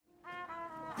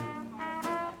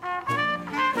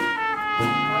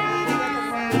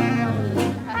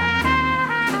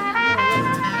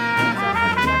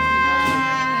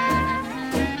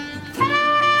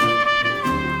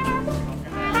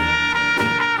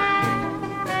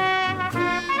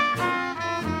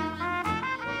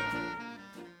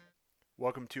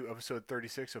welcome to episode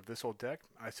 36 of This Old Deck.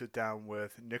 I sit down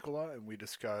with Nicolas and we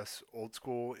discuss old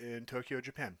school in Tokyo,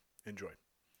 Japan. Enjoy.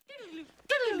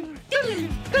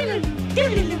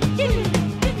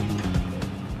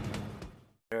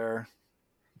 There.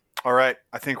 All right,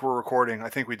 I think we're recording. I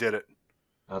think we did it.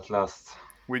 At last.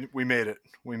 We made it.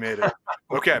 We made it.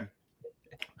 Okay.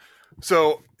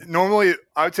 So normally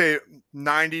I would say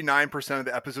 99% of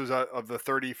the episodes of the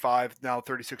 35, now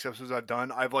 36 episodes I've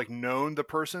done, I've like known the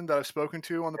person that I've spoken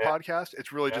to on the podcast.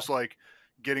 It's really just like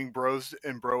getting bros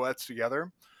and broettes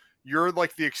together. You're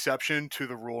like the exception to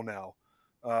the rule now.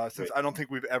 Since I don't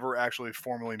think we've ever actually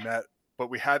formally met,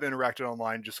 but we have interacted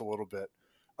online just a little bit.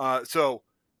 So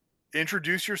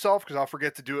introduce yourself because I'll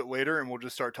forget to do it later and we'll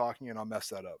just start talking and I'll mess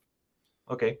that up.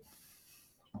 Okay.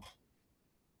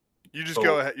 You just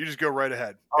go ahead. You just go right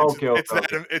ahead.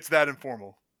 It's that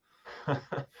informal.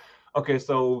 Okay,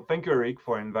 so thank you, Eric,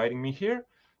 for inviting me here.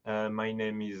 My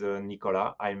name is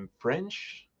Nicolas. I'm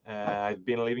French. I've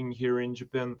been living here in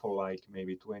Japan for like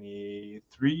maybe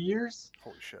 23 years.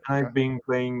 Holy shit. Okay. I've been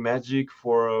playing Magic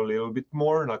for a little bit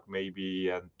more, like maybe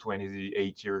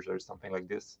 28 years or something like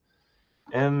this.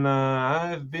 And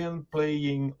I've been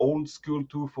playing old school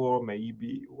too for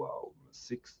maybe,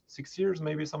 six years,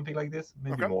 maybe something like this,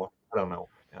 maybe more. I don't know.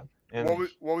 Yeah. And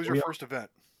what was your first event?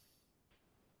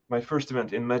 My first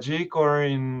event in Magic or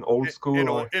in old school? In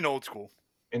old school.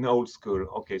 In old school.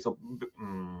 Okay, so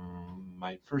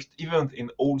my first event in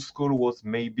old school was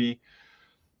maybe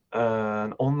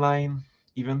an online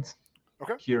event.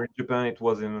 Okay. Here in Japan, it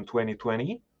was in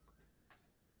 2020.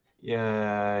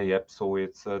 Yeah, yep. So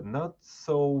it's not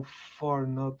so far,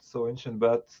 not so ancient.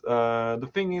 But the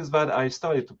thing is that I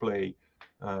started to play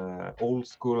old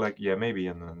school, like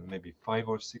maybe 5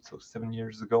 or 6 or 7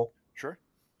 years ago. Sure.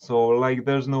 So like,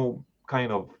 there's no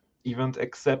kind of event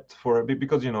except for a bit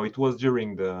because it was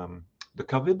during the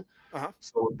COVID. Uh-huh.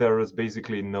 So there was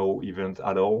basically no event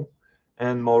at all,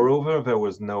 and moreover, there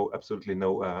was absolutely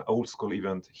no old school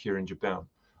event here in Japan.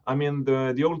 I mean,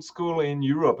 the old school in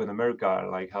Europe and America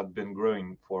like had been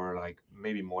growing for like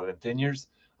maybe more than 10 years.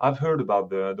 I've heard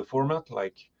about the format,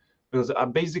 like, because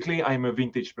basically I'm a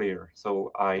vintage player,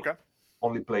 so I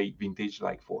only play vintage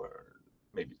like for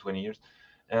maybe 20 years.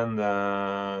 And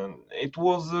it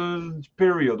was a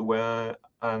period when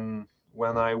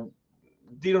I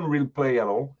didn't really play at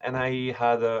all, and I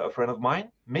had a friend of mine,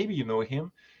 maybe you know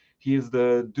him. He is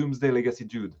the Doomsday Legacy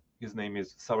dude. His name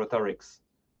is Saratarix.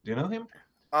 Do you know him?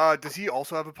 Does he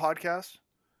also have a podcast?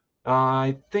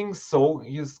 I think so.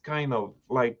 He's kind of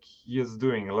like, he's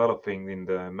doing a lot of things in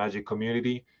the Magic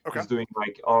community. He's doing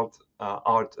like art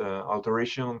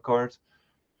alteration on cards.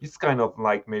 He's kind of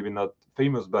like maybe not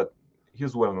famous, but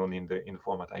he's well known in the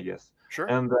format, I guess. Sure.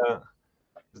 And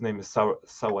his name is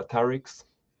Sawatarix.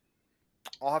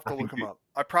 I'll have to look him up.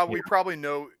 We probably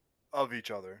know of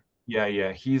each other.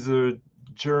 Yeah. He's a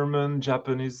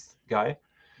German-Japanese guy.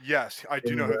 Yes, I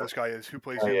do know who this guy is. Who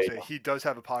plays USA? He does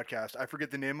have a podcast. I forget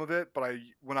the name of it, but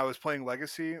when I was playing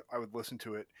Legacy, I would listen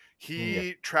to it.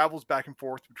 He travels back and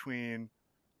forth between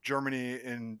Germany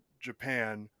and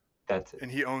Japan. That's it.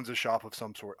 And he owns a shop of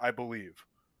some sort, I believe.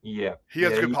 Yeah. He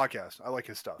has a good podcast. I like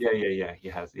his stuff. Yeah. He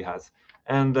has.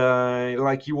 And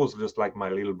like, he was just like my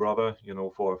little brother,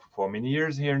 for many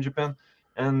years here in Japan.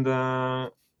 And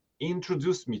he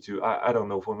introduced me to, I don't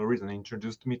know for no reason,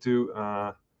 introduced me to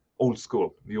the old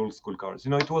school cards.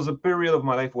 It was a period of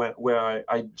my life where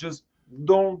I just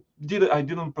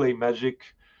didn't play Magic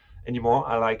anymore.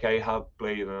 I have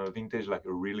played vintage like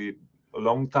a really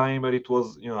long time, but it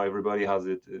was, everybody has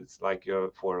it. It's like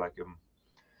for like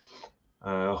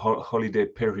holiday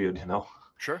period,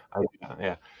 Sure.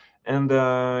 Yeah. And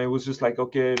it was just like,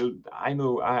 okay, I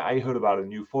know, I heard about a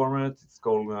new format. It's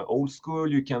called old school.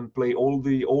 You can play all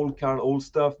the old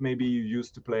stuff maybe you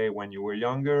used to play when you were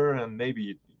younger, and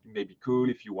maybe it may be cool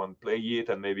if you want to play it,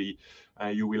 and maybe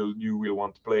you will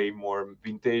want to play more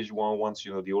vintage one once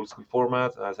you know the old school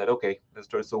format. And I said, okay, let's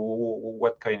try. So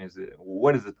what kind is it?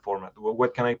 What is it format?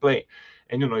 What can I play?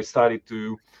 And I started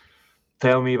to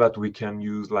tell me that we can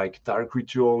use like Dark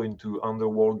Ritual into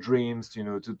Underworld Dreams,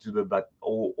 to do that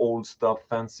old stuff,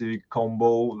 fancy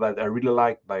combo that I really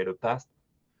liked by the past.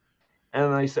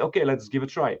 And I said, okay, let's give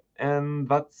it a try. And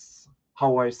that's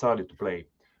how I started to play.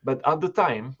 But at the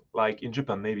time, like in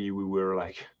Japan, maybe we were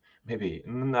like,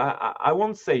 I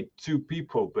won't say 2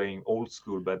 people playing old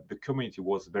school, but the community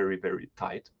was very, very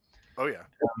tight. Oh, yeah.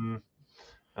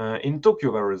 In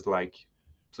Tokyo, there was like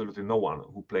absolutely no one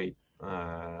who played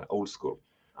old school.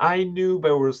 I knew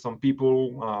there were some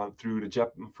people through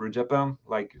Japan,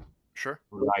 like sure,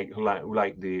 who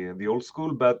like the old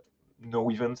school, but no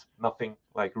events, nothing,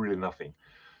 like really nothing.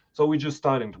 So we just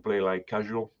starting to play like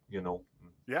casual,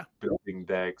 Yeah. building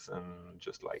decks and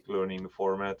just like learning the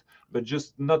format, but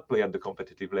just not play at the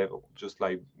competitive level. Just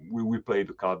like we played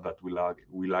the card that we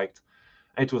liked.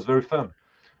 And it was very fun.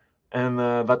 And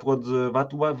that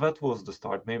was the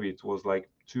start. Maybe it was like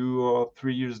 2 or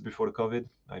 3 years before the COVID,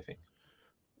 I think.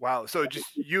 Wow. So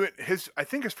just you and his. I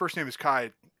think his first name is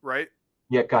Kai, right?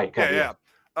 Yeah, Kai, Yeah, yeah.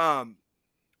 yeah.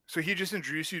 So he just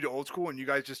introduced you to old school, and you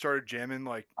guys just started jamming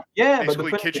like Yeah, but the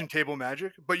basically funny kitchen table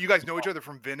magic. But you guys know each other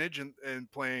from vintage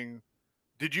and playing.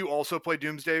 Did you also play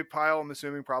Doomsday Pile? I'm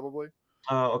assuming probably.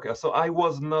 okay, so I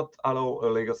was not at all a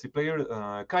legacy player.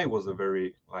 Kai was a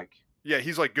very like Yeah,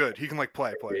 he's like good. He can like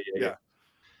play. yeah, yeah, yeah. Yeah.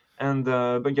 And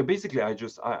but yeah, basically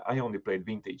I only played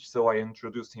vintage. So I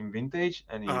introduced him vintage,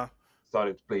 and Uh he huh.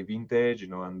 started to play vintage,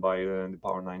 and buy the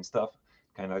Power Nine stuff,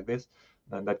 kind of like this,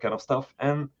 and that kind of stuff.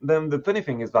 And then the funny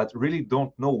thing is that really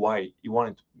don't know why he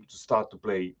wanted to start to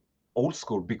play old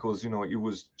school, because he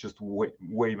was just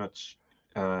way much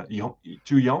young,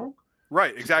 too young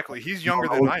Right. to Exactly. He's be on younger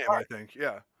than old. I am. I think.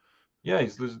 Yeah. Yeah,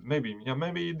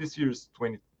 maybe this year's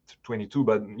 2022,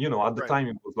 but at the Right. time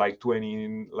it was like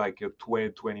 20, like a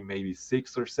 20, maybe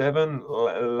 6 or 7.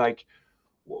 Like,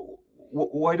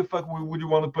 why the fuck would you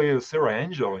want to play a Sarah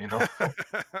Angel?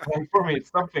 Like, for me,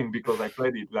 it's something because I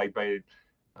played it like by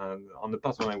on the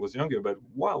past when I was younger. But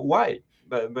why?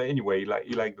 But anyway, like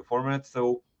he liked the format,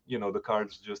 so the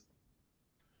cards just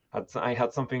I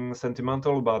had something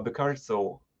sentimental about the cards,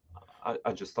 so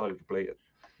I just started to play it.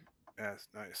 Yes.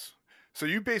 Nice. So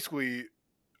you basically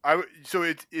so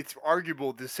it's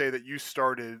arguable to say that you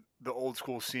started the old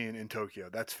school scene in Tokyo.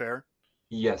 That's fair.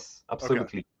 Yes, Okay.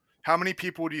 absolutely. How many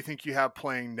people do you think you have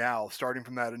playing now, starting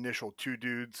from that initial two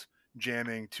dudes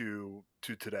jamming to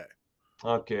today?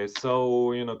 Okay,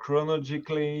 so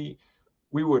chronologically,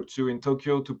 we were two in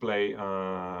Tokyo to play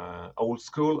old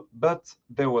school, but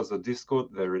there was a Discord.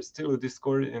 There is still a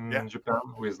Discord Yeah. in Japan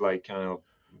who is like kind of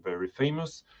very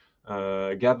famous,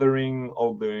 gathering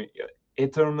all the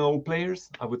eternal players,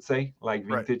 I would say, like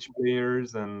Right. vintage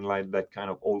players and like that kind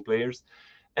of old players.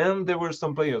 And there were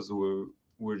some players who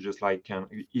were just like kind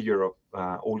of eager of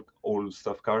old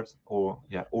stuff cards, or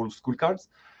yeah, old school cards.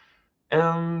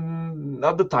 And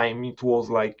at the time it was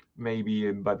like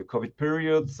maybe by the COVID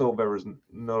period, so there was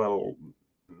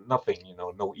nothing,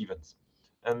 no events.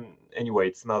 And anyway,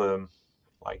 it's not a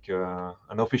like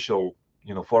an official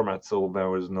format, so there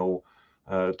was no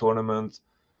tournament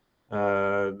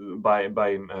by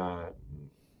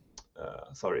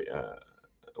sorry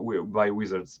by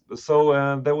Wizards. So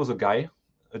there was a guy,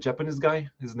 a Japanese guy.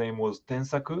 His name was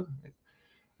Tensaku,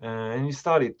 and he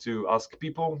started to ask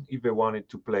people if they wanted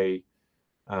to play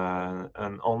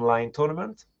an online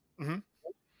tournament. Hmm.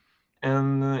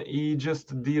 And he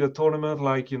just did a tournament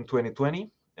like in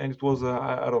 2020, and it was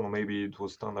I don't know, maybe it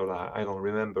was standard, I don't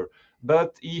remember,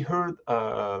 but he heard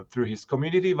through his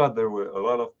community that there were a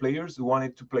lot of players who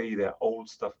wanted to play their old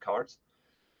stuff cards.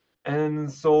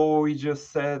 And so he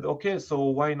just said, okay, so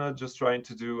why not just trying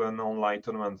to do an online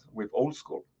tournament with old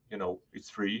school? It's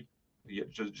free. Yeah,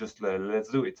 just let's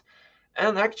do it.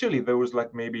 And actually, there was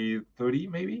like maybe 30,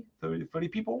 maybe 30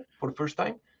 people for the first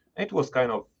time. It was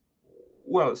kind of,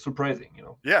 well, surprising.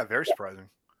 Yeah. Very surprising.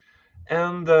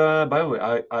 And by the way,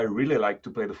 I really like to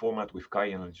play the format with Kai,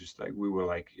 and just like we were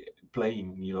like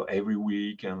playing, every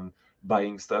week and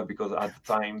buying stuff, because at the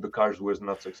time the cards was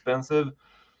not so expensive.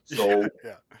 Yeah. So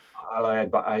Yeah.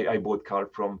 I bought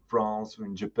card from France,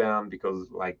 from Japan, because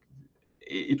like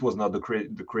it was not the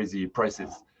crazy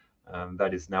prices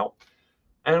that is now.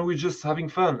 And we're just having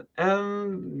fun.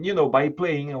 And by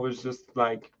playing, I was just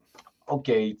like,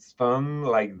 okay, it's fun.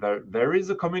 Like there is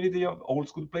a community of old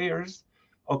school players.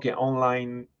 Okay,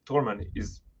 online tournament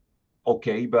is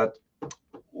okay, but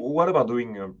what about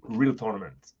doing a real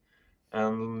tournament?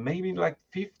 And maybe like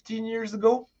 15 years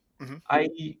ago, Hmm. I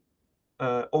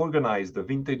organized a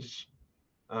vintage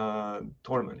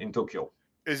tournament in Tokyo.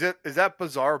 Is that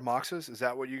Bazaar Moxes? Is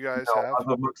that what you guys Now, have?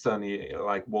 Other Buxton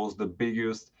like was the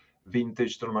biggest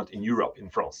vintage tournament in Europe, in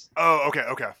France. Oh, okay.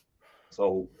 Okay.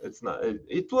 So it's not.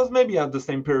 It was maybe at the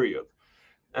same period,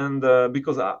 and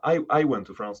because I went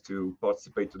to France to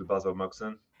participate to the Bazaar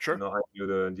Moxon. Sure. I knew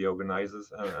the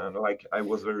organizers, and like I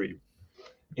was very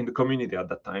in the community at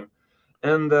that time.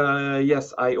 And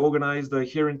yes, I organized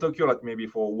here in Tokyo, like maybe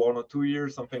for 1 or 2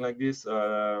 years, something like this,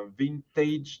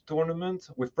 vintage tournament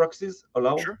with proxies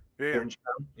allowed Sure. Yeah. here Yeah. in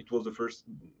Japan. It was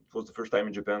the first time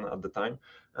in Japan at the time,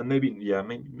 and maybe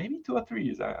 2 or 3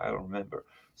 years. I don't remember.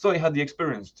 So I had the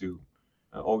experience to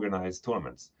organize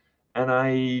tournaments, and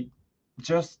I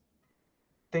just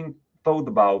thought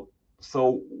about,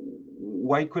 so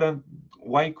why couldn't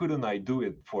why couldn't I do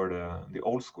it for the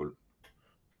old school?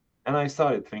 And I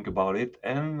started to think about it,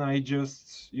 and I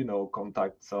just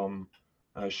contact some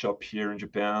shop here in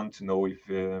Japan to know if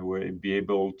we'd be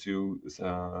able to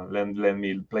lend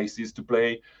me places to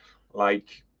play,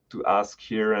 like to ask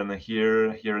here and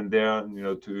there,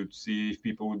 to see if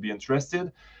people would be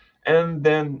interested. And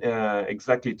then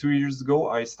exactly 2 years ago,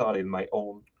 I started my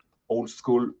own old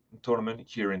school tournament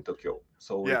here in Tokyo.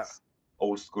 So Yeah. it's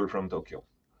old school from Tokyo.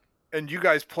 And you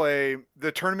guys play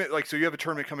the tournament, like, so you have a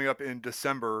tournament coming up in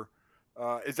December.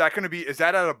 Is that going to be? Is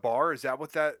that at a bar? Is that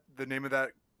what the name of that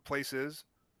place is?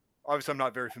 Obviously, I'm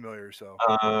not very familiar, so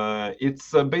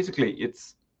It's basically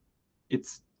it's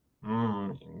it's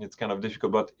kind of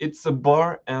difficult, but it's a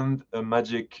bar and a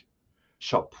magic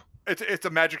shop. it's a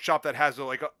magic shop that has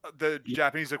the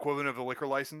Japanese equivalent of a liquor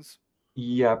license.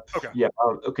 Yep, Okay, yep.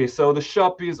 Okay, so the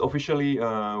shop is officially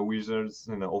Wizards,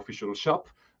 official shop,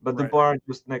 but the right, bar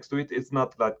just next to it, it's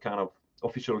not that kind of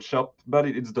official shop, but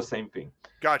it's the same thing.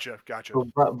 gotcha. So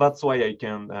that's why I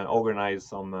can organize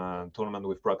some tournament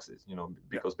with proxies, Yeah,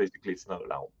 because basically it's not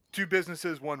allowed. two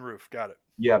businesses, one roof. Got it.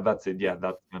 Yeah, that's it. Yeah, Yeah,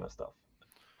 that kind of stuff.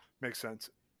 makes sense.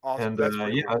 Awesome. And That's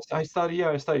pretty yeah,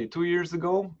 cool. I studied 2 years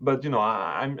ago, but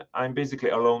I'm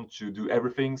basically alone to do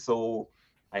everything. So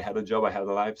I had a job, I had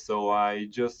a life, so I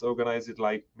just organize it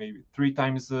like maybe 3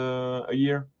 times a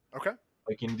year, Okay.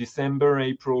 like in December,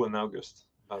 April, and August.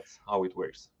 That's how it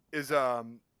works. Is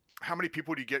how many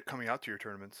people do you get coming out to your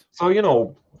tournaments?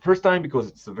 So first time because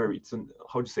it's a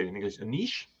how do you say it in English, a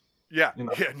niche. Yeah, You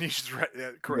know, yeah. Niche is right. Yeah,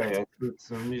 yeah, correct. yeah,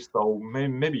 it's a niche. So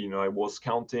maybe I was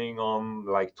counting on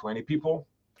like 20 people.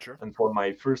 Sure. And for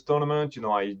my first tournament,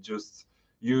 I just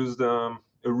used a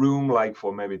room like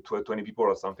for maybe 20 people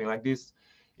or something like this.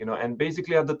 And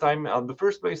basically at the time, the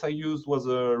first place I used was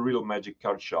a real magic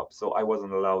card shop. So I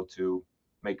wasn't allowed to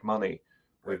make money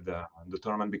Right. with the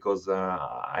tournament because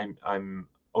I'm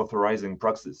authorizing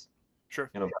proxies. Sure.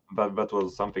 But that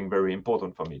was something very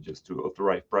important for me, just to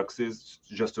authorize proxies,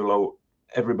 just to allow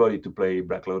everybody to play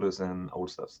Black Lotus and all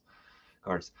stuffs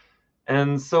cards.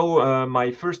 And so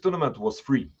my first tournament was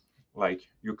free. Like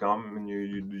you come and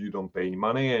you don't pay any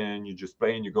money and you just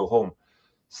play and you go home.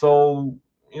 So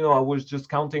I was just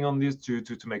counting on this to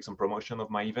make some promotion of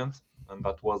my event, and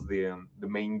that was the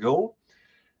main goal.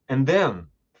 And then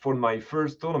for my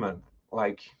first tournament,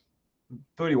 like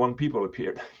 31 people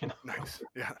appeared. Nice.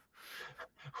 Yeah.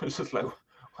 It was just like,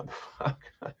 what the fuck?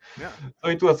 Yeah. So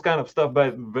it was kind of stuff,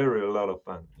 but very a lot of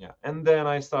fun. Yeah. And then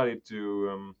I started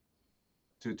to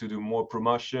do more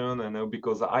promotion, and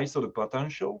because I saw the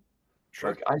potential. Sure.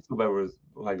 Like I saw there was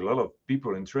like a lot of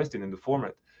people interested in the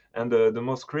format, and the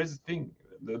most crazy thing,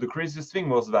 the craziest thing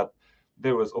was that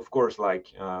there was, of course, like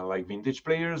vintage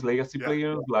players, legacy Yeah.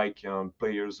 players, like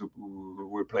players who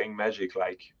were playing Magic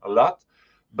like a lot,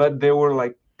 but there were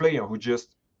like players who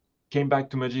just came back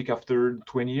to Magic after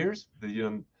 20 years. They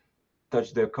didn't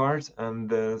touch their cards,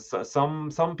 and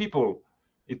some people,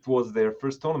 it was their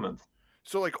first tournament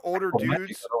So like older of Magic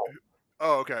dudes. at all.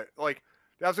 Oh, okay. Like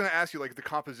I was gonna ask you, like the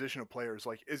composition of players.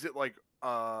 Like, is it like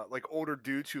older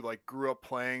dudes who like grew up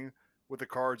playing with the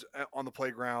cards on the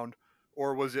playground,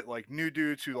 or was it like new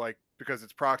dudes who like because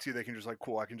it's proxy they can just like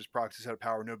cool I can just proxy set of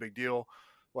power, no big deal.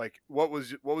 Like what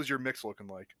was your mix looking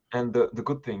like? And the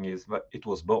good thing is that it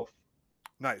was both.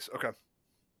 Nice. Okay.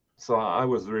 So I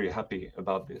was very happy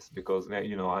about this because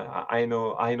I know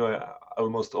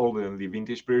almost all the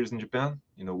vintage players in Japan.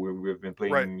 We've been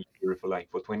Right. playing here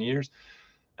for 20 years,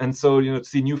 and so to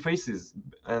see new faces,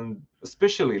 and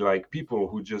especially like people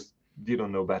who just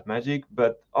didn't know about Magic,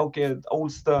 but okay,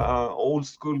 old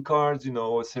school cards,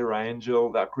 Sarah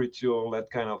Angel, that ritual, that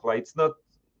kind of like it's not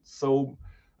so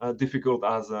difficult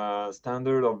as a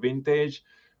standard or vintage,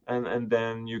 and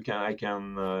then I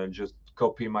can just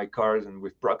copy my cards and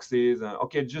with proxies, and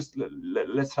okay, just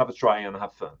let's have a try and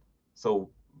have fun. So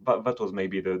that was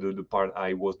maybe the part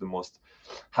I was the most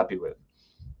happy with.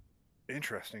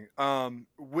 Interesting.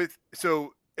 With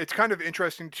so it's kind of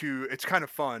interesting to it's kind of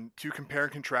fun to compare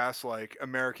and contrast like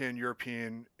American,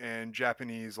 European, and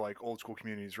Japanese like old school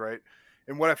communities, right?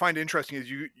 And what I find interesting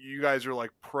is you guys are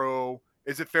like pro.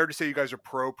 Is it fair to say you guys are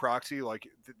pro proxy, like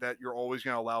that you're always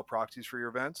going to allow proxies for your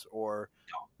events, or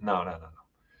No, no, no, no.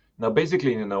 Now,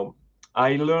 basically,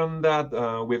 I learned that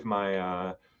with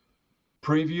my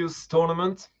previous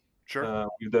tournament, sure?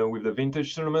 with the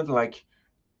vintage tournament. Like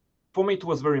for me, it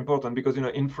was very important because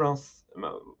in France,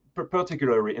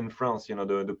 particularly in France,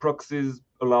 the proxies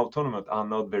allowed tournament are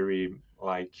not very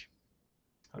like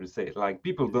how to say it. Like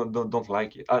people don't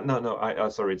like it. No, no.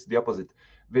 Sorry, it's the opposite.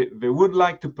 They would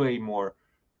like to play more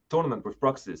tournament with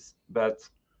proxies, but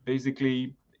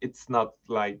basically, it's not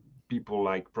like people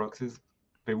like proxies.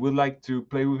 they would like to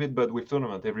play with it, but with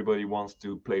tournament, everybody wants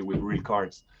to play with real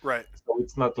cards. Right. So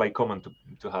it's not like common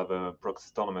to have a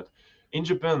proxy tournament. In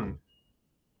Japan,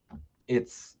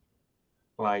 it's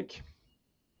like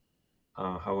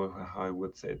how I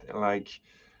would say it. Like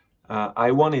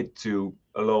I wanted to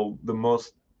allow the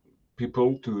most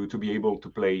people to be able to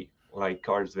play like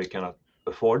cards they cannot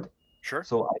afford. Sure.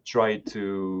 So I tried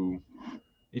to.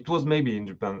 It was maybe in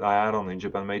Japan. I don't know in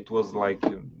Japan. It was like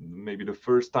maybe the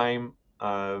first time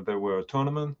there were a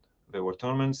tournament. There were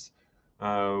tournaments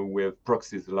with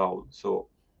proxies allowed. So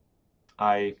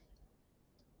I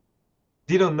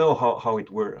didn't know how it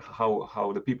were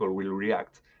how the people will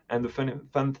react. And the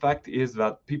fun fact is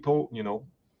that people,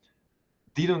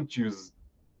 didn't use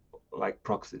like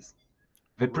proxies.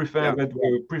 Yeah. They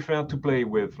prefer to play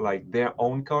with like their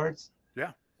own cards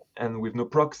Yeah. and with no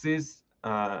proxies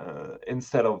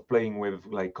instead of playing with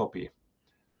like copy.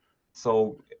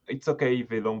 So it's okay if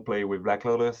they don't play with Black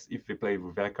Lotus. If they play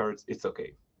with their cards, it's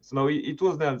okay. So no, it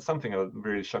was something that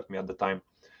really shocked me at the time.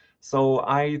 So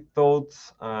I thought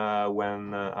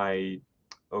when I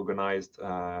organized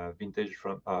vintage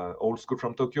from old school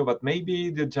from Tokyo that maybe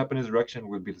the Japanese reaction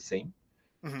will be the same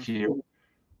Hmm. here.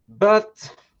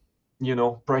 But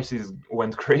prices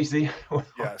went crazy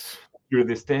Yes. through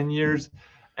these 10 years.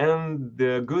 And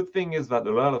the good thing is that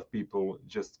a lot of people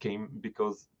just came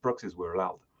because proxies were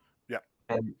allowed. Yeah.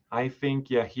 And I think,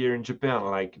 yeah, here in Japan,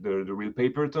 like the real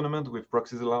paper tournament with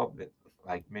proxies allowed,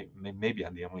 like maybe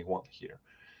I'm the only one here.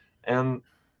 And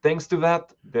thanks to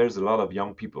that, there's a lot of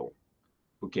young people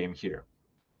who came here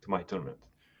to my tournament.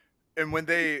 And when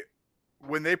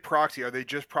they proxy, are they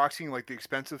just proxying like the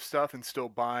expensive stuff and still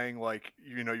buying like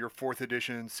your fourth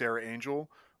edition Sarah Angel,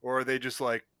 or are they just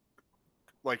like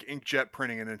inkjet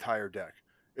printing an entire deck?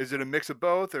 Is it a mix of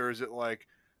both, or is it like,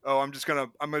 oh, I'm just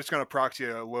gonna proxy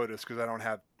a Lotus because I don't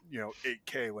have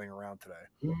 8K laying around today?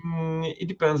 It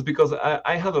depends because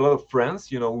I had a lot of friends,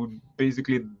 who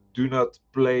basically do not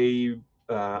play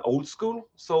old school. Mhm.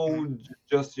 So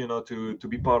just to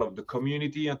be part of the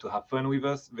community and to have fun with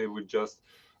us, they would just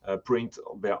print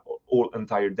their whole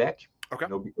entire deck, Okay.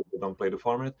 because they don't play the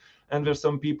format. And there's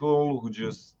some people who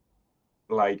just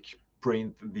like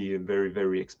print the very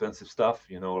very expensive stuff,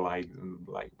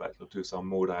 like Battle to some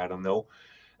mode, I don't know.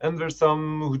 And there's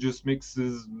some who just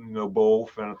mixes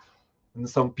both, and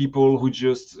some people who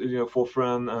just for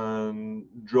fun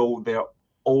draw their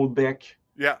old deck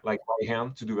Yeah. like by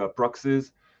hand to do their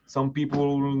proxies. Some people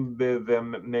they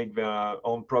make their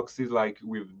own proxies like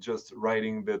with just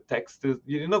writing the text. But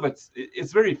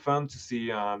it's very fun to see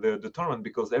the tournament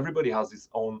because everybody has his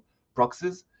own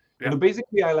proxies. Yeah.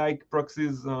 Basically I like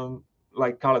proxies,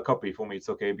 like color copy. For me it's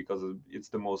okay because it's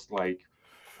the most like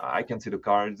I can see the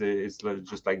cards. It's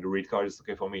just like the read card. It's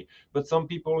okay for me. But some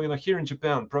people, here in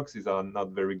Japan, proxies are not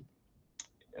very.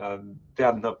 They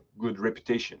have not good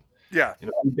reputation. Yeah.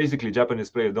 Basically,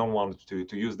 Japanese players don't want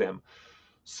to use them,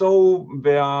 so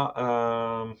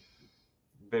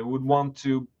they would want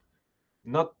to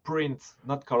not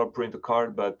color print a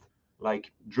card, but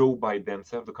like draw by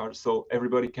themselves the card, so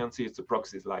everybody can see it's a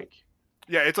proxies. Like,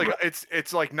 Yeah. It's like right,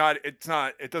 it's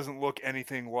not. It doesn't look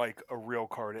anything like a real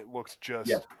card. It looks yeah,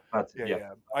 just. that's Yeah. yeah,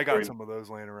 Yeah. I got very some of those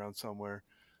laying around somewhere.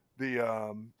 The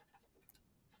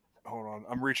hold on,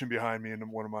 I'm reaching behind me in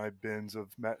one of my bins of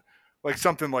like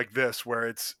something like this where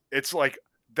it's like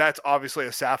that's obviously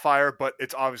a sapphire, but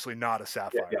it's obviously not a yeah.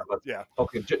 sapphire. But Yeah.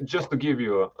 okay, just to give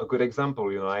you a good example,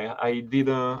 I did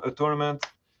a tournament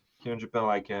here in Japan,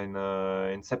 like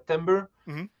in September,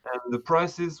 Hmm. and the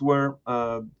prices were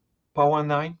Power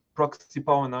 9, Proxy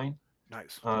Power 9,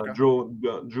 Nice. Okay.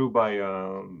 drew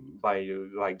by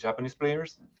like Japanese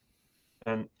players,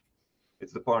 and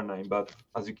it's the Power 9. But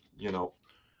as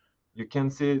you can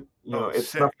see, Oh, it's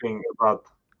sick. nothing about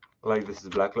like this is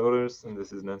Black Lotus and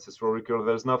this is an Ancestral Recall.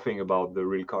 There's nothing about the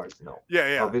real cards, Yeah, But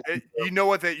yeah. this is, You know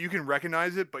what, that you can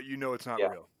recognize it, but it's not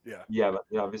yeah, real. Yeah. yeah, but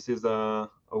yeah, this is a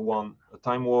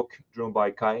Time Walk drawn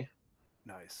by Kai,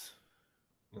 Nice.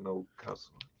 'cause,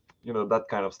 that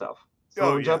kind of stuff. Oh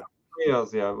So yeah. Japanese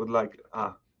players, yeah, would like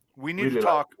We need to really like.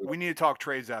 talk. We need to talk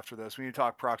trades after this. We need to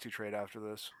talk proxy trade after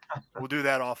this. We'll do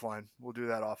that offline. We'll do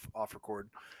that off record.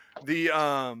 The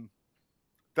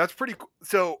that's pretty cool.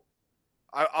 So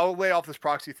I'll lay off this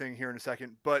proxy thing here in a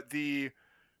second. But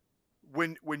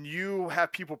when you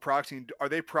have people proxying, are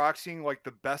they proxying like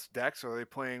the best decks? Or are they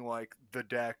playing like the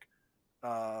deck,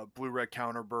 blue red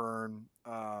counterburn,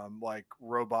 like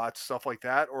robots, stuff like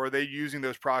that? Or are they using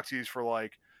those proxies for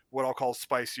like what I'll call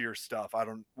spicier stuff? I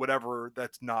don't whatever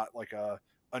that's not like a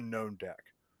unknown deck.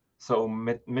 So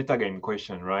metagame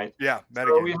question, right? Yeah,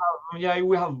 So we metagame. have, yeah,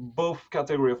 we have both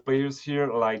category of players here,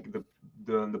 like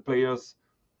the players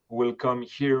will come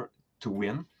here to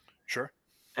win, Sure.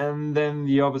 and then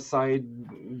the other side,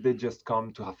 they just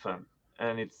come to have fun,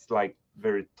 and it's like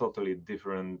very totally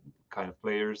different kind of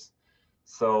players.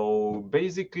 So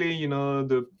basically,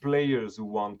 the players who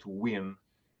want to win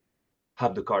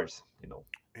have the cards,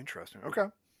 Interesting. Okay.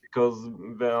 because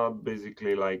they are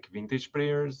basically like vintage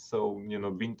players. So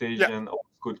vintage Yeah. and old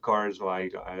school cards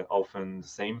like are often the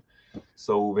same.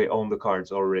 So they own the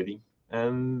cards already.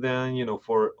 And then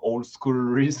for old school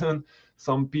reason,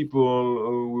 some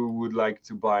people would like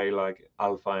to buy like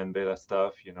alpha and beta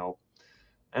stuff,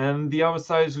 and the other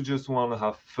sides who just want to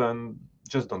have fun,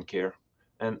 just don't care.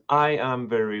 And I am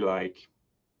very like,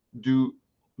 do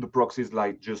the proxies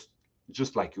like just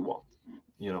like you want,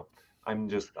 you know.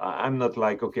 I'm not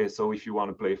like, okay, so if you want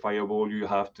to play fireball, you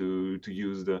have to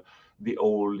use the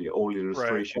old Right.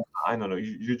 illustration. I don't know,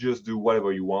 you just do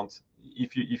whatever you want.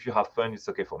 If you have fun, it's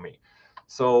okay for me.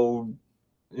 So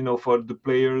for the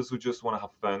players who just want to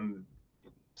have fun,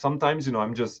 sometimes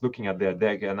I'm just looking at their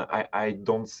deck and I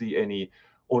don't see any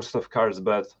old stuff cards,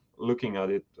 but looking at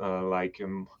it, like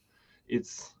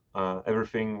it's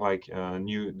everything like the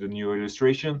new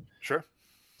illustration. Sure.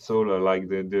 So like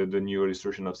the new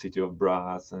illustration of City of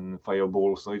Brass and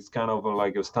Fireball. So it's kind of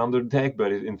like a standard deck,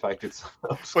 but in fact it's a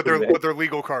But school they're deck. but they're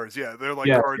legal cards. Yeah, they're like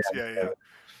Yeah, cards. yeah, Yeah, yeah. yeah.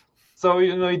 So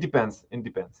it depends. It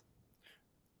depends.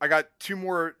 I got two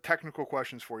more technical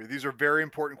questions for you. These are very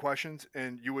important questions,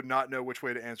 and you would not know which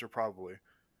way to answer probably.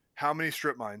 How many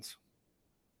strip mines?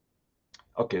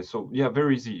 Okay, so yeah,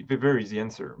 very easy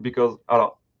answer, because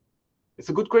it's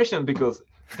a good question because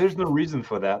there's no reason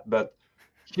for that, but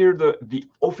here the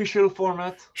official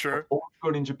format of Sure. old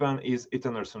school in Japan is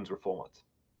Eternal Center format.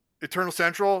 Eternal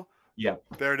Central. Yeah.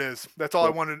 There it is. That's all I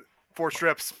So, wanted. Four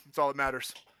strips. That's all that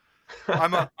matters.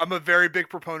 I'm a very big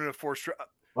proponent of four strip.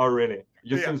 oh really?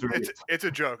 You Yeah, seem to read it's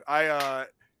a joke.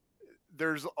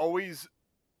 There's always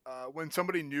when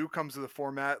somebody new comes to the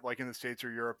format, like in the States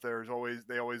or Europe,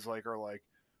 they always like are like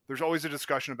there's always a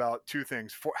discussion about two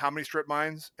things: how many strip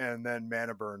mines, and then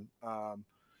mana burn.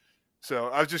 So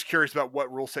I was just curious about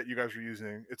what rule set you guys were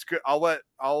using. It's good.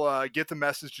 I'll get the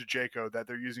message to Jaco that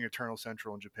they're using Eternal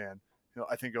Central in Japan.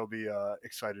 I think he'll be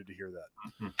excited to hear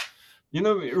that.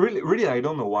 it. Really, really, I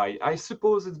don't know why. I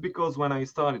suppose it's because when I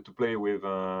started to play with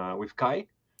Kai,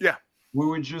 Yeah, we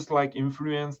were just like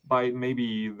influenced by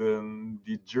maybe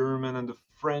the German and the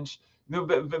French.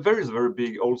 There is a very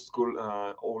big old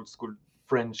school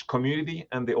French community,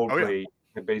 and they all oh yeah, play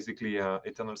basically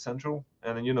Eternal Central.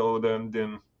 And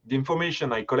then, the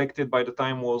information I collected by the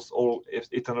time was all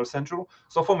Eternal Central.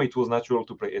 So for me, it was natural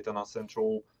to play Eternal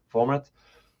Central format.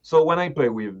 So when I play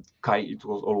with Kai, it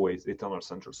was always Eternal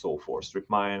Central. So for Strip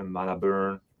Mine, Mana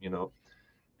Burn.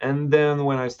 And then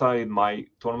when I started my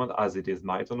tournament, as it is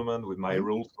my tournament with my Mhm.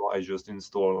 rules, so I just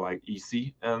install like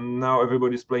EC, and now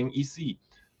everybody's playing EC.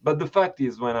 But the fact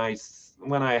is, when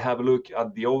I have a look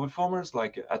at the other formats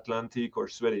like Atlantic or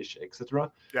Swedish,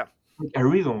 etc., Yeah, I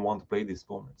really don't want to play these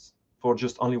formats for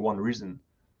just only one reason: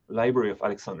 Library of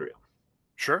Alexandria.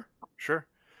 sure, sure.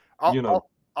 I'll You know, I'll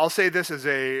I'll say this as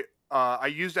a I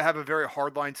used to have a very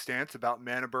hardline stance about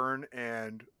mana burn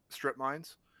and strip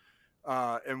mines,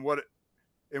 and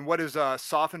what is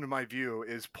softened my view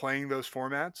is playing those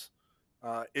formats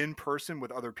in person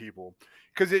with other people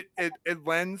because it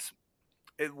lends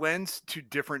to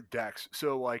different decks.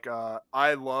 So like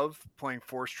I love playing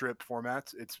four strip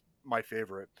formats. It's my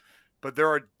favorite. But there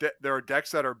are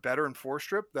decks that are better in four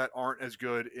strip that aren't as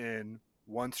good in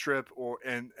one strip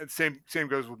and same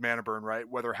goes with mana burn, right?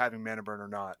 Whether having mana burn or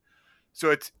not. So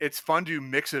it's fun to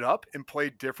mix it up and play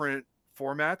different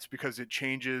formats because it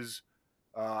changes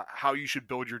how you should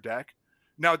build your deck.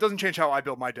 Now it doesn't change how I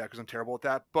build my deck because I'm terrible at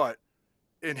that, but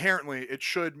inherently it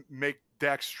should make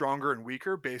decks stronger and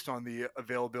weaker based on the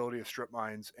availability of strip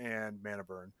mines and mana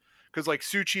burn. Because like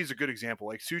Suchi is a good example.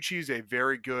 Like Suchi is a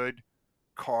very good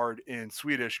card in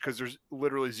Swedish because there's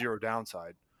literally zero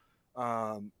downside.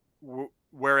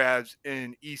 Whereas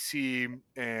in EC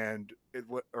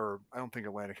or I don't think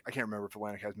Atlantic, I can't remember if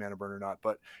Atlantic has mana burn or not,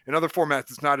 but in other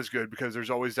formats it's not as good because there's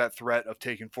always that threat of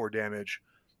taking 4 damage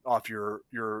off your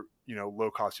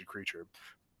low costed creature.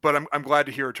 But I'm glad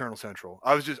to hear Eternal Central.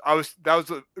 I was that was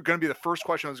going to be the first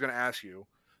question I was going to ask you,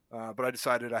 but I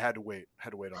decided I had to wait.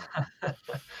 Had to wait on that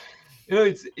one.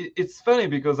 it's funny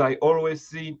because I always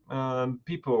see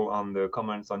people on the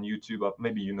comments on YouTube.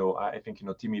 Maybe I think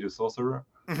Timmy the Sorcerer.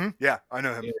 Mm-hmm. Yeah, I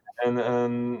know him. Yeah,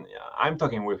 and I'm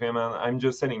talking with him, and I'm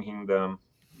just sending him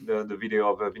the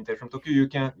video of Vintage from Tokyo.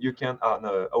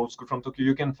 No, Old School from Tokyo.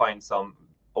 You can find some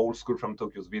Old School from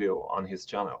Tokyo's video on his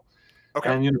channel.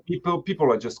 Okay. And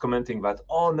people are just commenting that,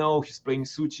 oh no, he's playing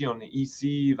Suchi on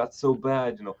EC, that's so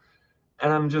bad,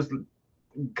 and I'm just,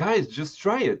 guys, just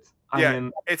try it. I Yeah,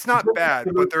 mean, it's just not have bad,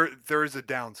 to but look. there is a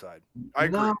downside. I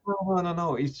No, agree. no, no,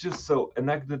 no. It's just so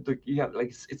anecdotal. Yeah, like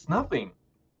it's nothing.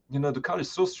 The card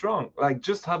is so strong. Like,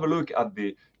 just have a look at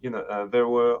there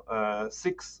were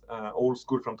six old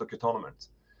school from Tokyo tournaments,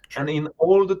 and Sure. in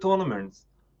all the tournaments,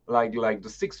 like the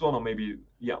sixth one, or maybe,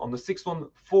 yeah, on the sixth one,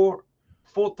 four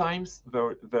times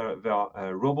there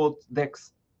are robot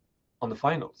decks on the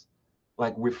finals,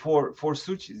 like with four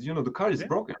Suchis. The card is Yeah.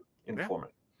 broken in the Yeah.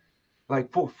 format. Like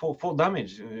four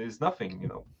damage is nothing.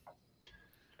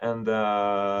 And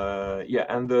yeah,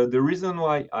 and the reason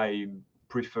why I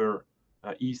prefer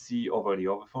EC over the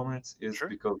other formats is Sure.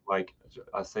 because, like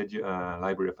I said,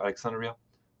 Library of Alexandria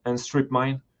and Strip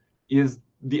Mine is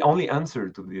the only answer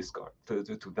to this card, to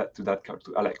that card,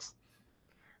 to Alex.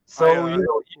 I So,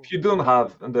 if you don't have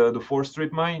the four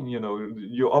Strip Mine,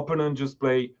 your opponent just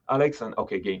play Alex and,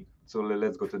 okay, game. So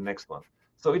let's go to the next one.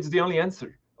 So it's the only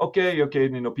answer. Okay, okay.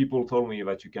 People told me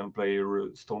that you can play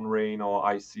Stone Rain or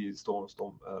Icy Storm,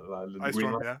 the Ice green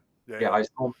Storm. one. Yeah. Yeah. Yeah, Yeah. Ice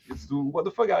Storm. What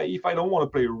the fuck? If I don't want to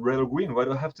play red or green, what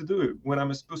do I have to do? What am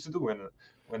I supposed to do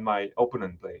when my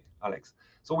opponent play Alex?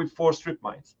 So with four Strip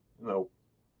Mines,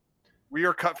 We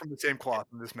are cut from the same cloth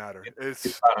in this matter. it's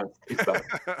It's balanced. It's balanced.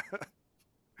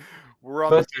 we're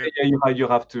on the But same. yeah, you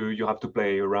have to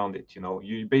play around it.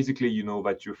 You basically,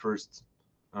 that your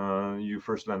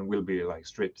first land will be like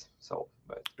stripped. So,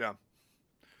 but Yeah.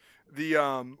 The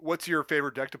what's your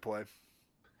favorite deck to play?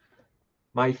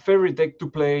 my favorite deck to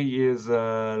play is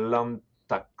Lantax.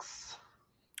 Lantax.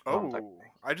 Oh,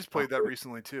 I just played that Okay.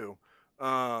 recently too.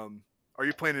 Are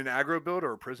you playing an aggro build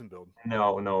or a prison build?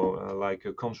 No, no, like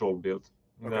a control build.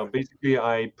 No, Okay. basically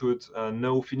I put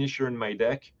no finisher in my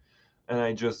deck, and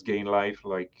I just gain life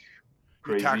like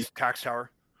You crazy. tax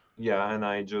tower. Yeah, and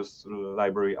I just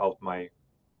library out my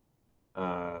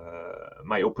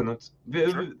opponent.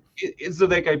 Sure. It's the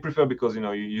deck I prefer because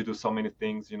you do so many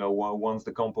things. Once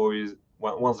the combo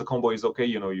is okay,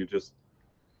 you just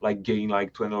like gain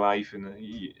like 20 life. And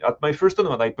at my first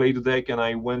tournament, I played the deck and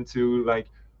I went to like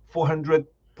 400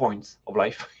 points of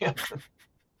life. Yeah,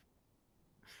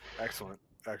 Excellent.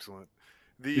 Excellent.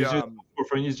 The it's just for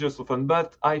fun. It's just for fun.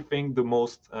 But I think the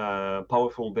most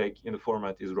powerful deck in the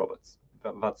format is robots.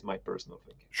 That's my personal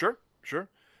thing. sure, sure.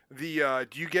 The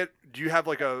do you have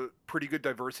like a pretty good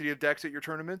diversity of decks at your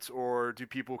tournaments, or do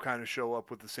people kind of show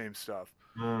up with the same stuff?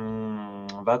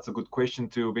 That's a good question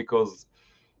too, because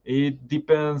it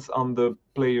depends on the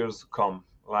players who come.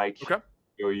 Like Okay.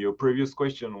 your previous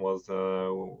question was,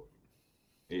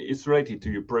 it's related to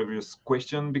your previous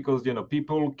question, because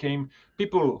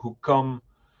people who come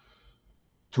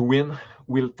to win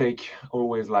will take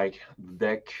always like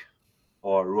deck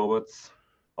or robots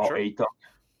or Sure. ATOC.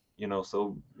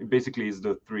 So basically it's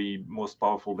the three most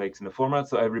powerful decks in the format,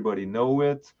 so everybody know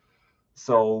it.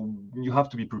 So you have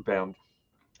to be prepared.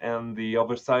 And the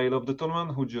other side of the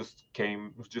tournament, who just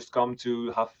come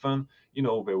to have fun,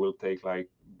 they will take like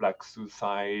Black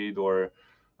Suicide or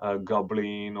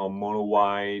Goblin or Mono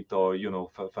White, or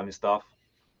funny stuff.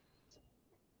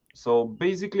 So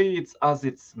basically, it's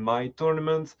my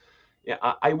tournament. Yeah,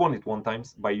 I won it one time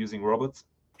by using robots,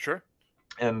 Sure.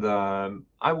 and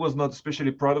I was not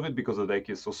especially proud of it because the deck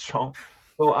is so strong.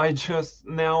 So I just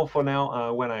for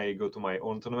now, when I go to my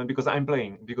own tournament, because I'm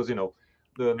playing, because Yeah.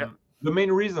 the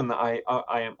main reason I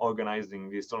am organizing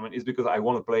this tournament is because I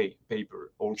want to play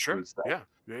paper old Sure. school stuff. Yeah.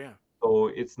 Yeah. Yeah. So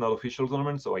it's not official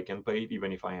tournament, so I can play it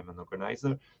even if I am an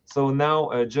organizer. So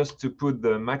now, just to put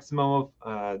the maximum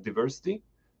of diversity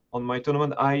on my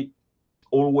tournament, I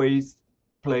always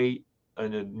play a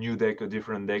new deck, a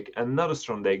different deck, and not a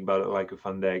strong deck, but like a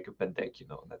fun deck, a pet deck,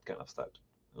 that kind of stuff,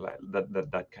 like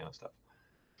that kind of stuff.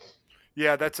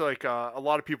 Yeah, that's like a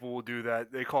lot of people will do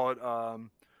that. They call it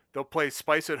they'll play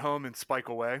spice at home and spike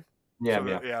away. Yeah, So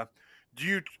yeah. yeah. Do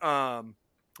you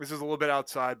this is a little bit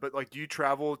outside, but like do you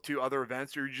travel to other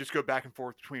events or you just go back and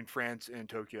forth between France and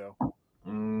Tokyo?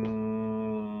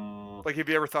 Mm, Like have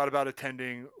you ever thought about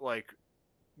attending like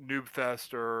Noob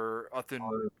Fest or Uthen?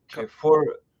 okay,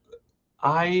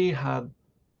 I had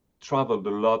traveled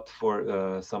a lot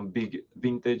for some big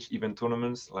vintage event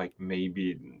tournaments, like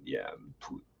maybe, yeah,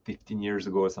 15 years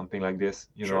ago or something like this.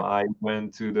 Sure. I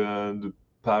went to the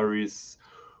Paris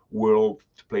World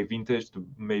to play vintage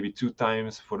maybe two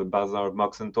times for the Bazaar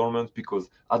Moxen tournament, because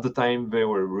at the time they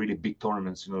were really big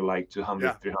tournaments, like 200,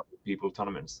 Yeah. 300 people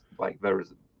tournaments, like very,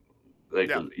 like,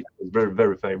 Yeah. it was very,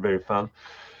 very, very, very fun.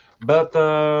 But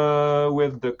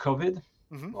with the COVID,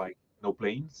 Hmm. like, no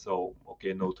plane, so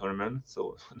okay, no tournament,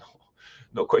 so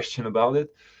no question about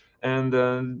it.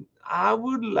 And I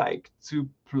would like to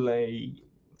play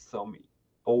some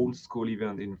old school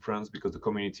event in France because the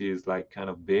community is like kind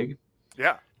of big,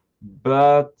 Yeah.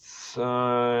 but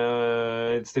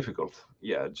it's difficult.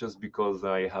 Yeah, just because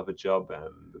I have a job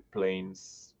and the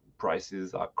planes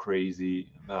prices are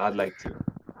crazy. But I'd like to.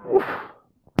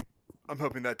 I'm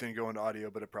hoping that didn't go into audio,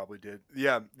 but it probably did.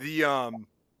 Yeah.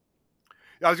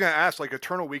 I was gonna ask, like,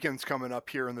 Eternal Weekend's coming up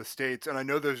here in the States, and I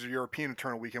know there's a European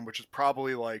Eternal Weekend, which is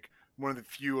probably like one of the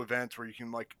few events where you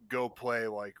can like go play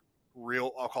like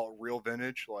real, I'll call it real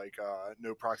vintage, like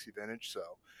no proxy vintage. So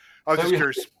I was But just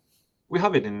curious. we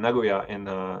have it in Nagoya in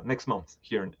next month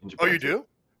here in Oh, Japan you too. do?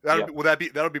 Yeah,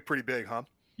 That'll be pretty big, huh?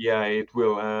 yeah, it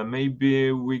will.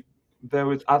 Maybe we there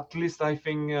was at least I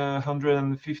think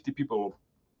 150 people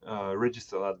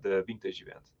registered at the vintage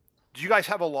event. Do you guys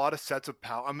have a lot of sets of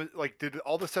power? I mean, like, did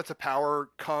all the sets of power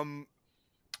come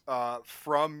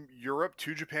from Europe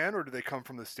to Japan, or do they come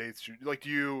from the States? Like, do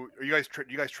you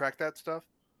guys track that stuff?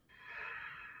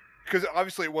 Because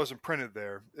obviously it wasn't printed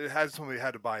there. It had somebody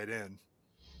had to buy it in.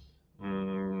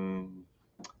 Mm,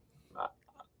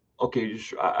 okay,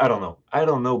 I don't know. I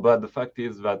don't know, but the fact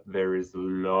is that there is a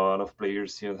lot of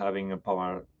players here having a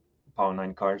Power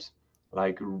 9 cars,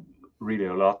 like really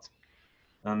a lot.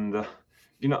 And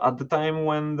at the time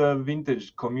when the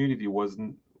vintage community was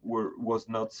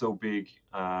not so big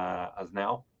as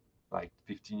now, like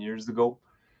 15 years ago,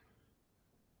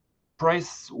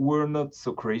 price were not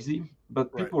so crazy,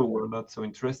 but Right. people were not so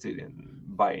interested in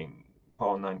buying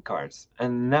Power 9 cars.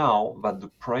 And now that the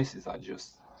prices are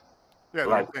just Yeah, they're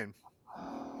like, insane.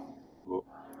 oh,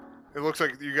 It looks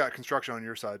like you got construction on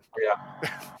your side. yeah,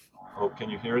 oh, can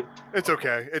you hear it? It's Okay.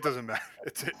 okay. It doesn't matter.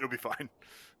 It'll be fine.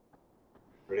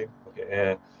 Really?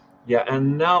 Okay. Yeah,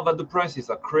 and now that the prices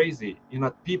are crazy,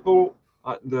 people,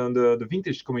 the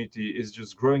vintage community is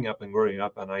just growing up,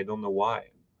 and I don't know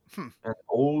why. Hmm. And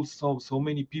also, so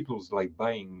many people's like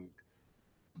buying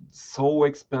so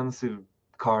expensive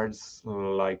cards,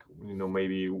 like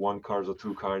maybe one card or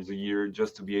two cards a year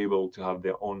just to be able to have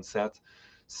their own set.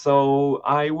 So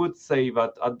I would say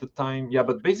that at the time, yeah,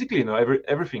 but basically,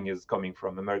 everything is coming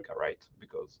from America, right?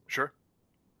 Because Sure.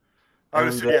 I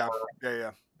would and say, yeah, yeah,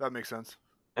 yeah. That makes sense.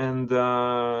 and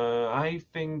I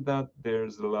think that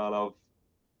there's a lot of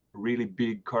really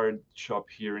big card shop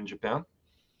here in Japan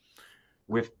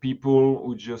with people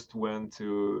who just went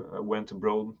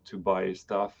abroad to buy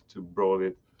stuff to abroad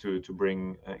it to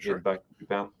bring it Sure. back to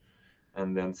Japan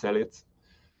and then sell it.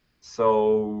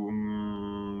 So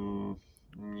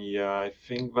yeah, I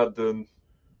think that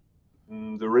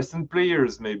the recent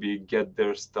players maybe get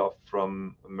their stuff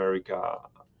from America.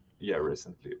 Yeah,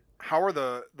 recently. How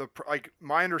are like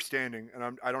my understanding,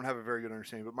 and I don't have a very good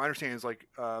understanding, but my understanding is like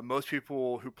most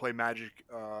people who play Magic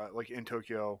like in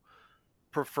Tokyo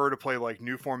prefer to play like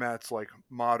new formats like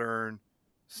modern,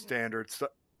 standard,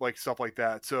 like stuff like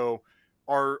that. So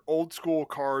are old school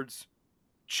cards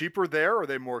cheaper there, or are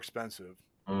they more expensive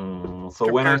So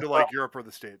compared to like Europe or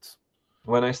the States?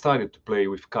 when I started to play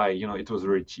with Kai, it was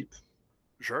very cheap.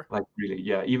 Sure. Like really,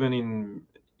 yeah. Even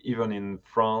in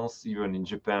France, even in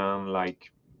Japan,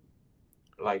 like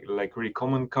really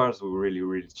common cars were really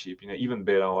really cheap. Even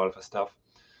beta or alpha stuff.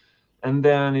 And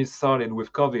then it started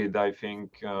with COVID. I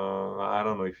think I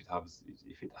don't know if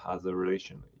it has a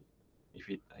relation. If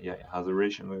it yeah it has a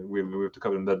relation with the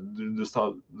COVID that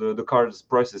the cars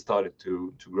prices started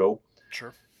to grow.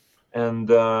 Sure. And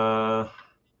the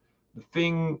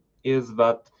thing is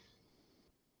that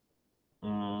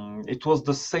it was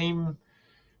the same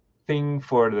thing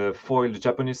for the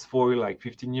Japanese foil like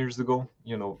 15 years ago.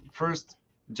 First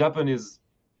Japanese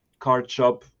card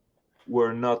shop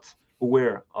were not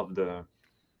aware of the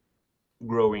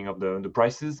growing of the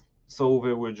prices, so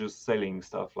they were just selling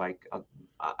stuff like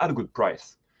at a good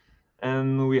price.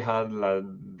 And we had like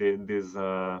these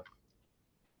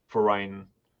foreign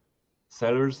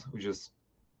sellers who just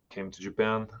came to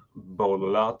Japan, bought a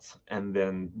lot, and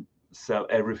then sell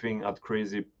everything at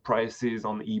crazy prices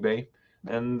on eBay.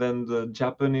 And then the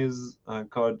Japanese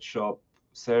card shop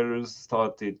sellers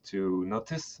started to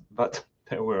notice that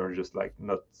they were just like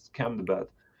not scammed, but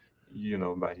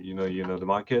the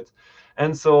market.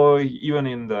 And so even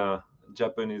in the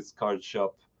Japanese card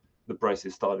shop, the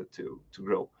prices started to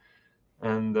grow.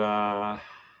 And the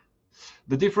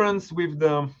difference with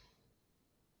the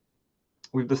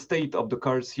state of the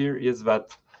cards here is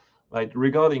that, like,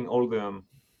 regarding all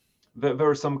there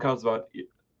are some cards that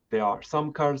there are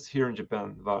some cards here in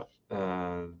Japan that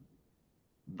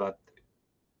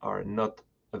are not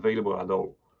available at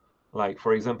all. Like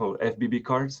for example, FBB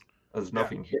cards. There's Yeah.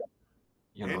 nothing here.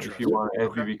 If you Interesting. want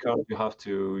Okay. FBB card, you have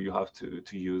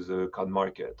to use a card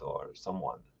market or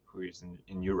someone who is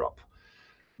in Europe.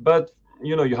 But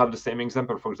you have the same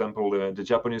example. For example, the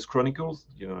Japanese Chronicles.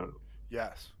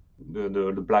 Yes.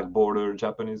 The black border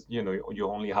Japanese. You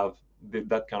only have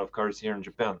that kind of cars here in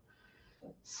Japan.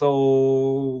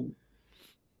 So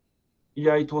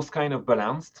yeah, it was kind of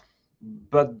balanced.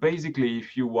 But basically,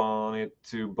 if you wanted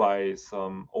to buy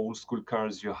some old school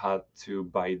cars, you had to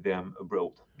buy them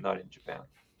abroad, not in Japan.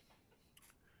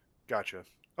 Gotcha.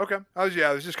 Okay. I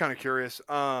was just kind of curious.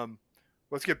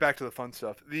 Let's get back to the fun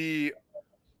stuff.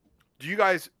 Do you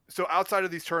guys, so outside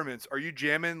of these tournaments, are you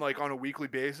jamming like on a weekly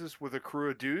basis with a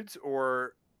crew of dudes,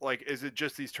 or like is it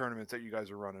just these tournaments that you guys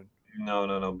are running? No,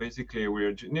 no, no. Basically,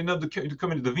 the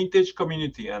community, the vintage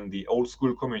community and the old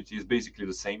school community is basically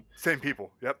the same. Same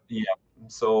people. Yep. Yeah.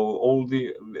 So all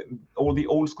the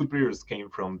old school players came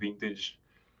from vintage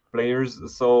players.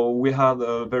 So we had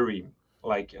a very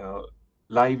like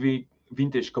lively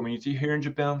vintage community here in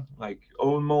Japan, like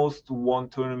almost one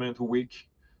tournament a week.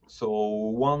 So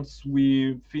once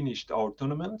we finished our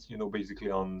tournament,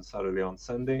 basically on Saturday, on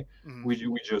Sunday, Mhm. we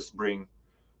just bring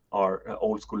our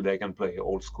old school deck and play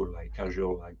old school, like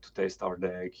casual, like to test our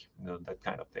deck, that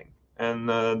kind of thing. And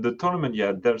the tournament,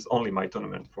 yeah, there's only my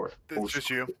tournament for It's old just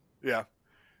school. you. Yeah.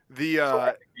 The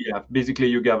So yeah, basically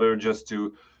you gather just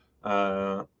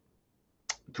uh,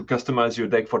 to customize your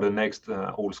deck for the next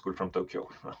old school from Tokyo.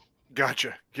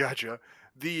 gotcha.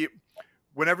 The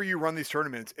Whenever you run these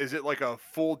tournaments, is it like a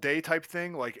full day type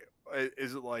thing? Like,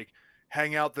 is it like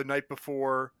hang out the night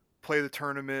before, play the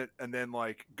tournament, and then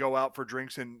like go out for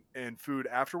drinks and food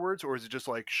afterwards, or is it just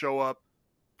like show up,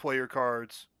 play your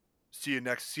cards, see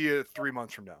you 3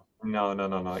 months from now? No, no,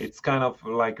 no, no. It's kind of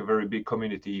like a very big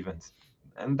community event,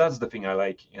 and that's the thing I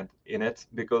like in it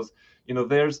because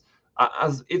there's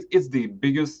as it's the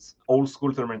biggest old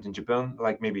school tournament in Japan.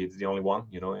 Like maybe it's the only one,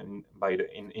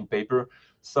 in paper.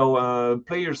 So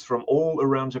players from all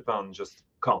around Japan just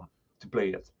come to play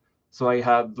it. So I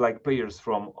had like players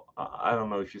from I don't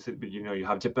know if you said, but you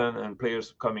have Japan and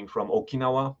players coming from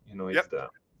Okinawa. It's Yep. the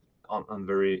on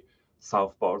very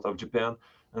south part of Japan,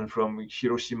 and from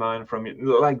Hiroshima, and from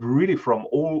like really from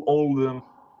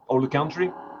all the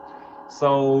country.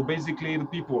 So basically, the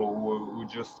people who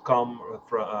just come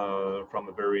from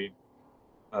a very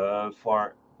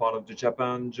far part of the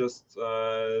Japan just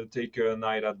take a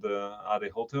night at a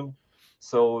hotel.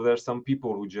 So there's some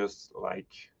people who just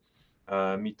like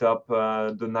meet up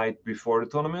the night before the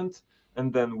tournament,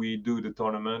 and then we do the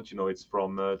tournament. It's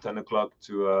from 10 o'clock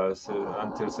to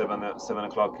until 7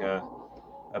 o'clock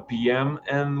p.m.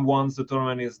 And once the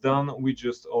tournament is done, we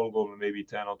just all go, maybe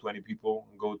 10 or 20 people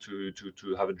go to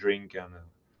have a drink and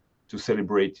to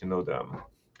celebrate,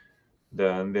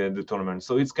 the tournament.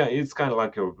 So it's kind of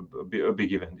like a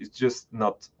big event. It's just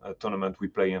not a tournament we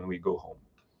play and we go home.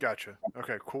 Gotcha.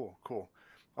 Okay, cool.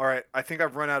 All right, I think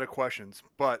I've run out of questions,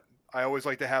 but I always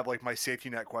like to have like my safety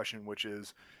net question, which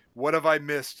is, what have I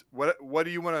missed? What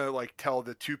do you want to like tell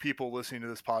the two people listening to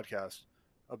this podcast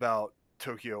about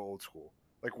Tokyo Old School?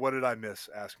 Like, what did I miss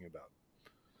asking about?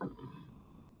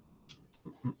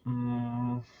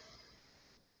 Mm,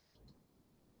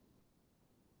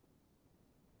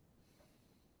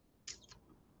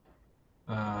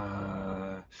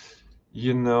 uh,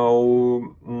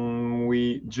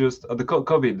 we just the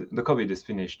COVID is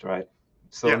finished, right?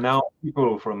 So Yeah, now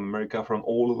people from America, from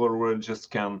all over the world, just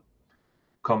can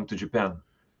come to Japan.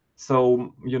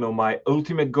 So my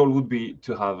ultimate goal would be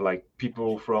to have like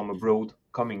people from abroad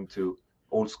coming to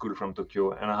old school from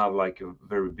Tokyo, and I have like a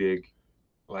very big,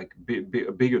 like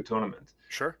a bigger tournament.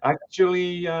 sure,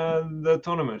 Actually, the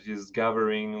tournament is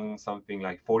gathering something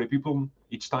like 40 people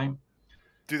each time.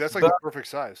 dude. That's like But the perfect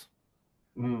size.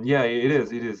 yeah, it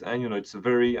is, and it's a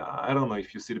very. I don't know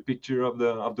if you see the picture of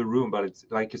the room, but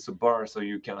it's a bar, so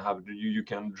you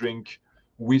can drink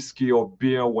whiskey or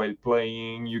beer while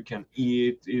playing. You can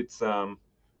eat. It's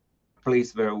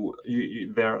place where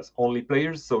there's only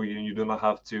players, so you do not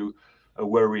have to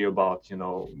worry about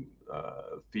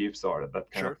thieves or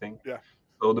that kind of Sure, thing. yeah,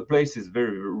 So the place is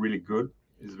very really good.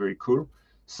 It's very cool.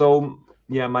 So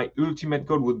yeah, my ultimate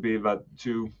goal would be that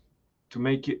to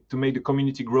make the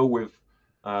community grow with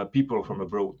people from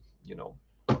abroad.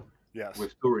 yes,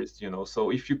 With tourists.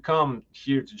 So if you come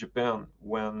here to Japan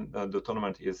when the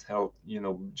tournament is held,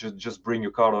 just bring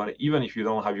your card on. Even if you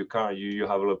don't have your card, you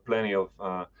have plenty of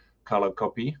color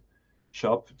copy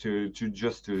shop to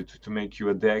make you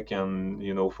a deck, and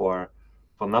for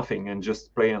nothing, and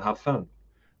just play and have fun.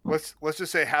 let's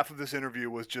just say half of this interview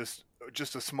was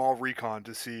just a small recon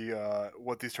to see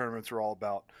what these tournaments are all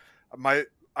about. My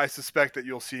I suspect that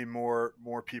you'll see more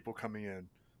people coming in.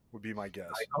 Would be my I guess.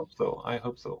 hope so. I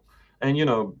hope so. And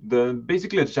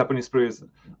basically the Japanese players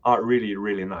are really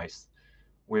really nice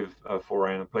with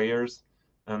foreign players.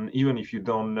 And even if you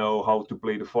don't know how to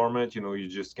play the format, you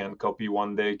just can copy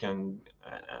one deck and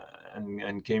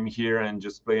came here and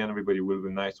just play, and everybody will be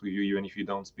nice with you, even if you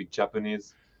don't speak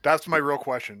Japanese. That's my real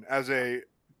question. As a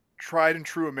tried and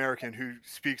true American who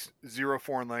speaks 0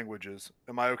 foreign languages,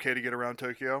 am I okay to get around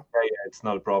Tokyo? Yeah, yeah, it's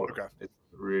not a problem. Okay. It's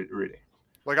really.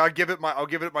 Like I'll give it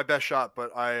my best shot,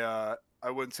 but I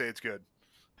wouldn't say it's good.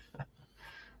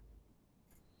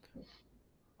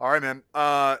 All right, man.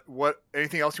 What?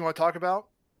 Anything else you want to talk about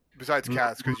besides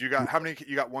cats? Because you got how many?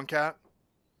 You got one cat.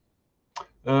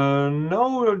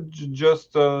 No,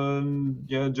 just I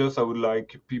would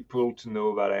like people to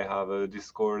know that I have a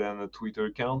Discord and a Twitter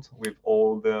account with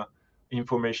all the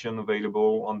information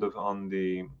available on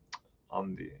the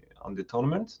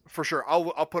tournament. For sure.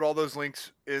 I'll put all those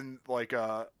links in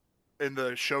in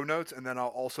the show notes, and then I'll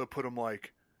also put them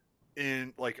like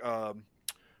in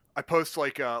I post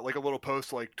like a little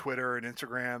post like Twitter and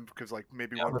Instagram because like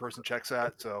maybe Yeah, one person checks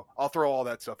that. So I'll throw all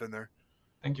that stuff in there.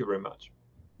 thank you very much.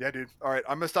 Yeah, dude. All right,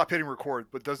 I'm gonna stop hitting record,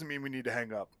 but doesn't mean we need to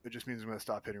hang up. It just means I'm gonna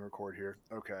stop hitting record here.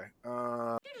 Okay.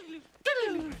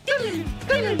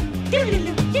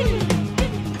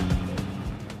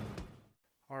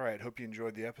 All right. Hope you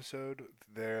enjoyed the episode.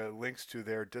 Their links to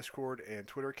their Discord and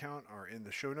Twitter account are in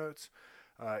the show notes.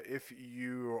 If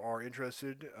you are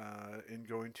interested in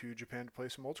going to Japan to play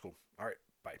some old school. All right.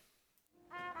 Bye.